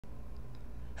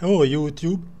Hello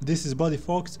YouTube, this is Buddy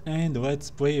Fox and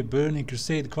let's play a Burning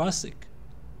Crusade Classic.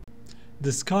 The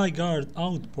Skyguard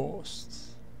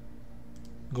Outpost.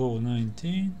 Go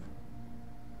 19.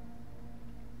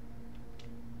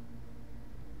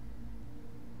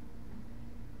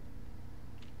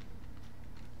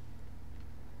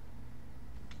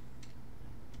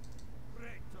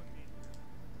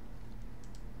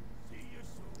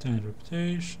 Ten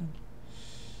reputation.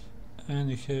 And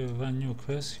we have one new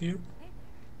quest here.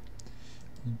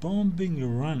 Bombing a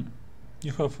run.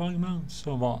 You have 5 mounts,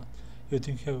 so what? You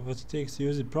think you have what it takes to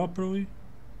use it properly?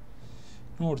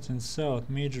 North and south,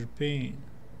 major pain.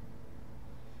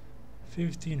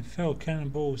 15 fell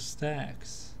cannonball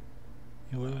stacks.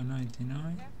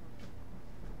 11.99.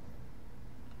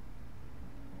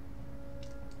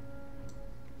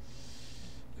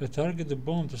 Target the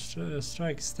bomb to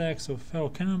strike stacks of fell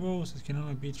cannonballs. It can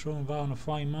only be thrown while on a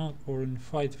flying mount or in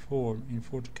fight form, in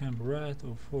Forge Camp Rat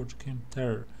or Forge Camp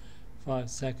Terror. 5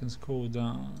 seconds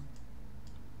cooldown.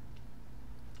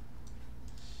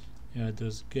 Yeah,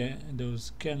 those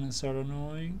cannons are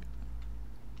annoying.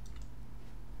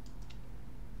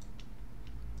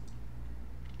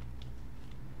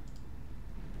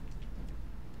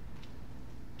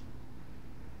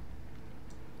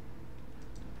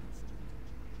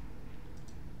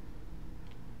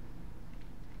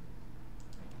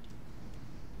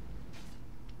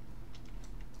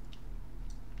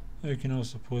 You can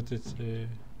also put it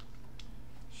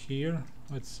here.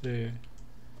 Let's say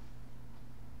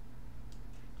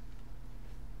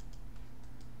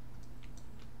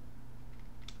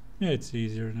yeah, it's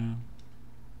easier now.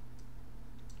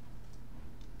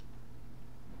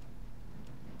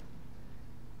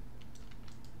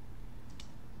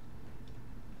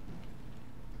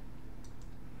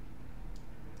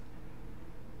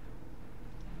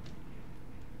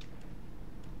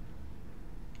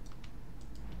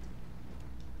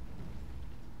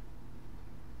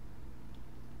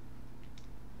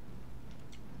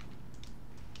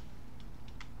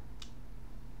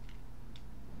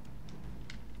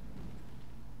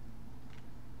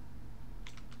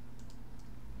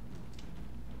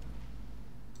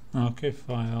 Okay,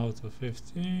 5 out of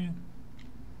 15.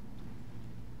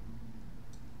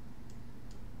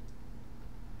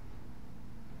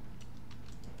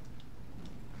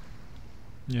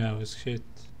 Yeah, I was hit.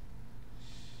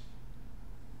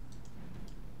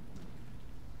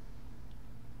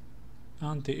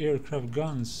 Anti-aircraft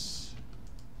guns.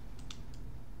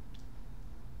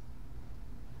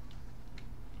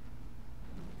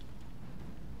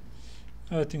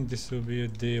 I think this will be a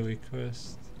daily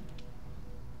quest.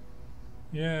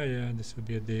 Yeah, this will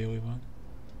be a daily one.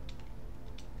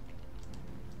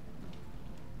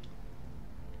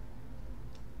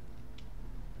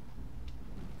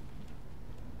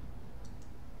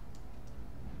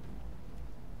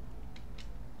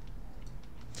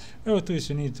 Well, at least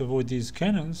you need to avoid these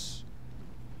cannons.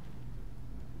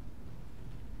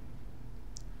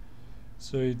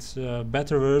 So it's a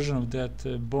better version of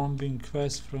that bombing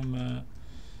quest from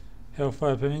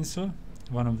Hellfire Peninsula.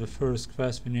 One of the first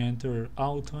quests when you enter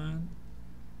Outland.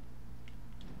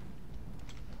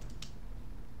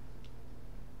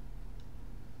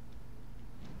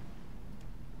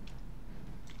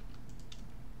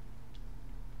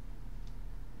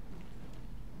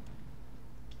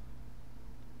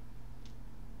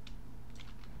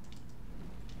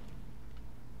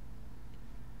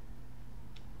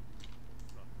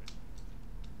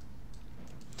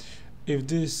 If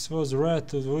this was Rat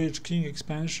to the Witch King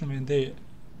expansion when they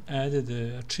added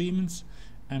achievements,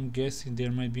 I'm guessing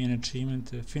there might be an achievement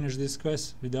to finish this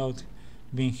quest without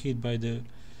being hit by the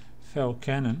fell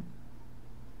cannon.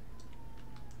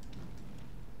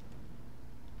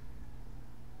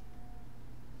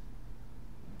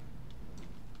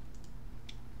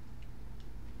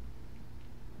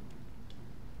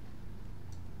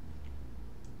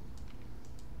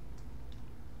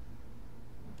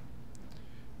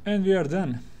 And we are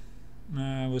done.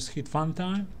 I was hit one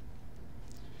time.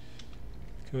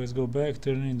 Okay, let's go back,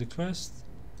 turn in the quest.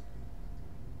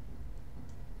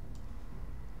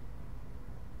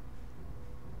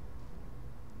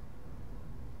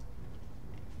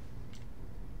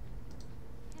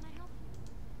 Can I help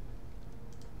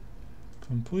you?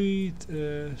 Complete.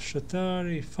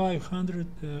 Sha'tari 500,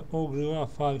 Ogre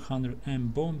 500,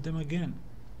 and bomb them again.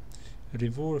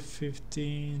 Reward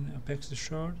 15 Apex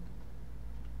shard.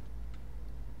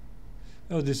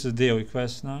 Oh, this is a daily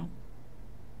quest now.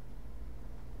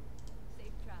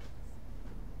 Safe travels.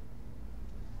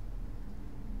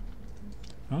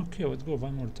 Okay, let's go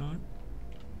one more time.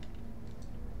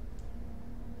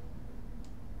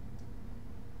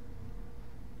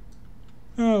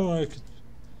 I like it.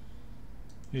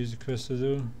 Easy quest to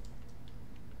do.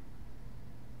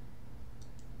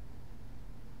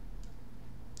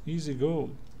 Easy goal.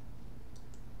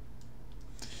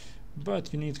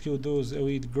 But you need to kill those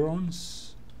elite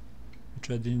groans, which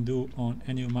I didn't do on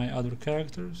any of my other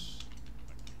characters.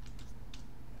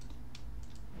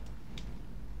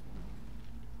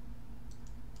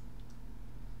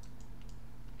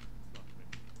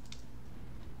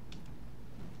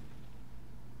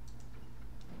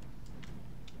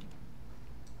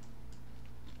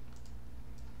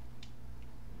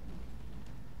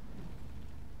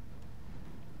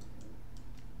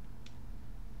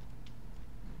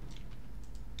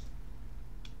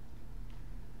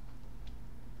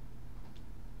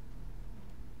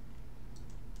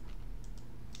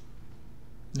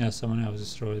 Yeah, someone else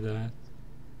destroyed that.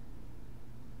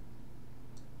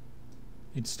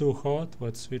 It's too hot,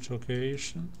 let's switch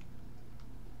location.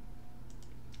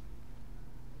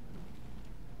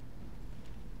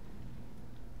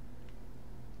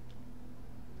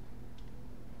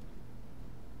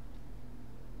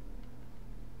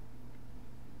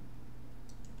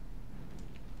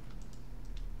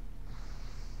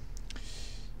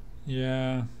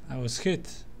 Yeah, I was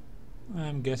hit.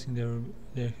 I'm guessing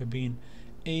they have been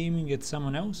aiming at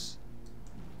someone else.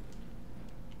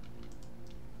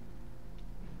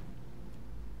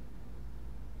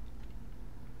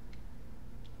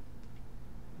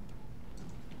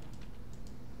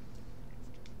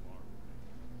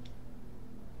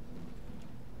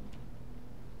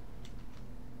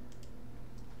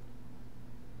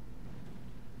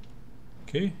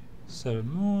 Okay, 7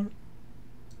 more.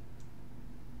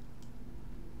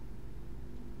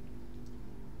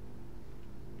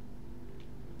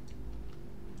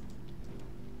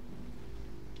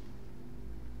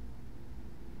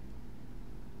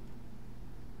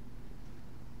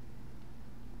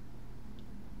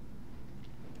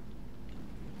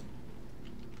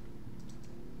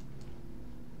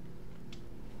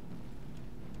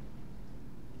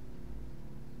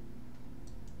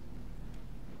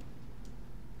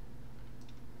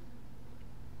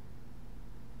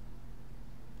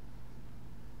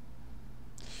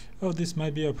 Oh, this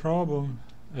might be a problem.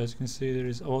 As you can see, there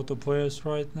is auto players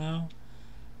right now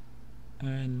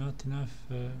and not enough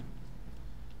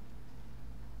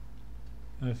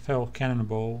fell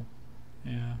cannonball.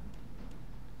 Yeah,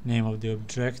 name of the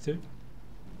objective.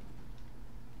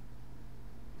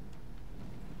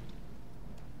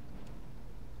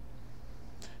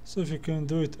 So if you can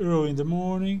do it early in the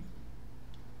morning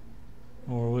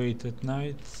or late at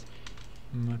night,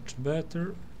 much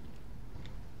better.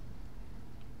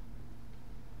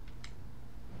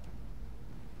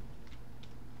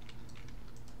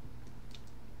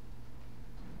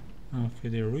 Okay,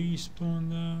 they respawn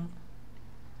now.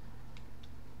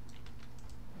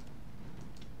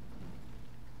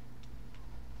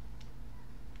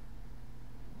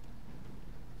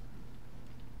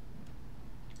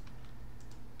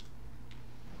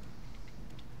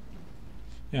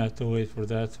 Yeah, I have to wait for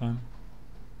that one.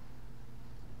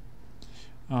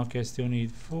 Okay, I still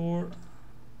need 4.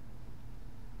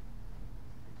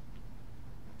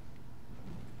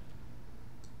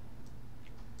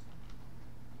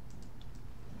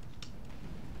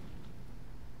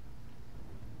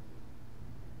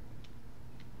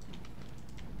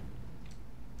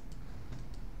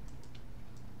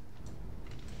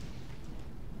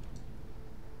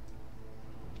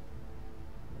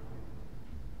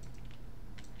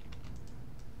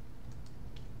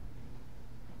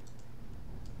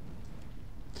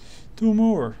 Two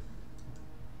more.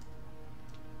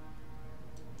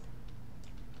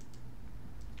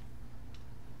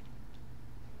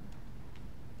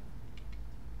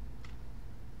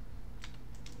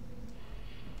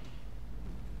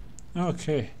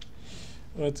 Okay,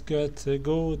 let's get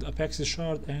gold, Apex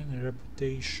shard, and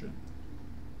reputation.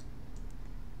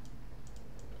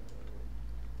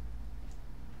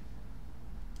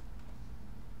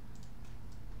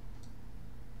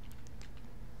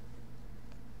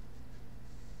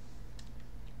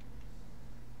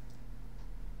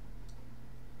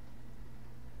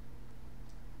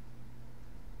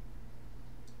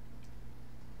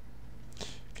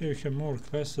 Okay, we have more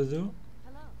quests to do.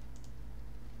 Hello.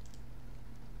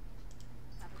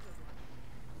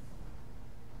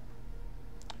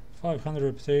 500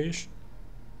 reputation.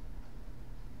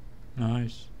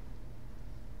 Nice.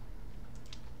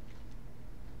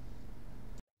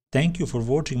 Thank you for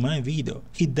watching my video.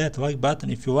 Hit that like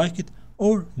button if you like it,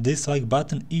 or dislike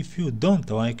button if you don't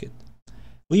like it.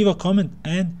 Leave a comment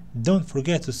and don't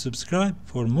forget to subscribe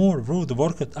for more World of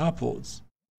Warcraft uploads.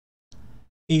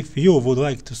 If you would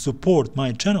like to support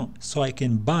my channel so I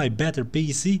can buy better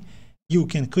PC, you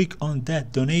can click on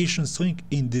that donations link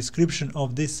in description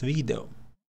of this video.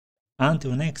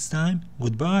 Until next time,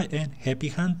 goodbye and happy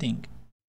hunting!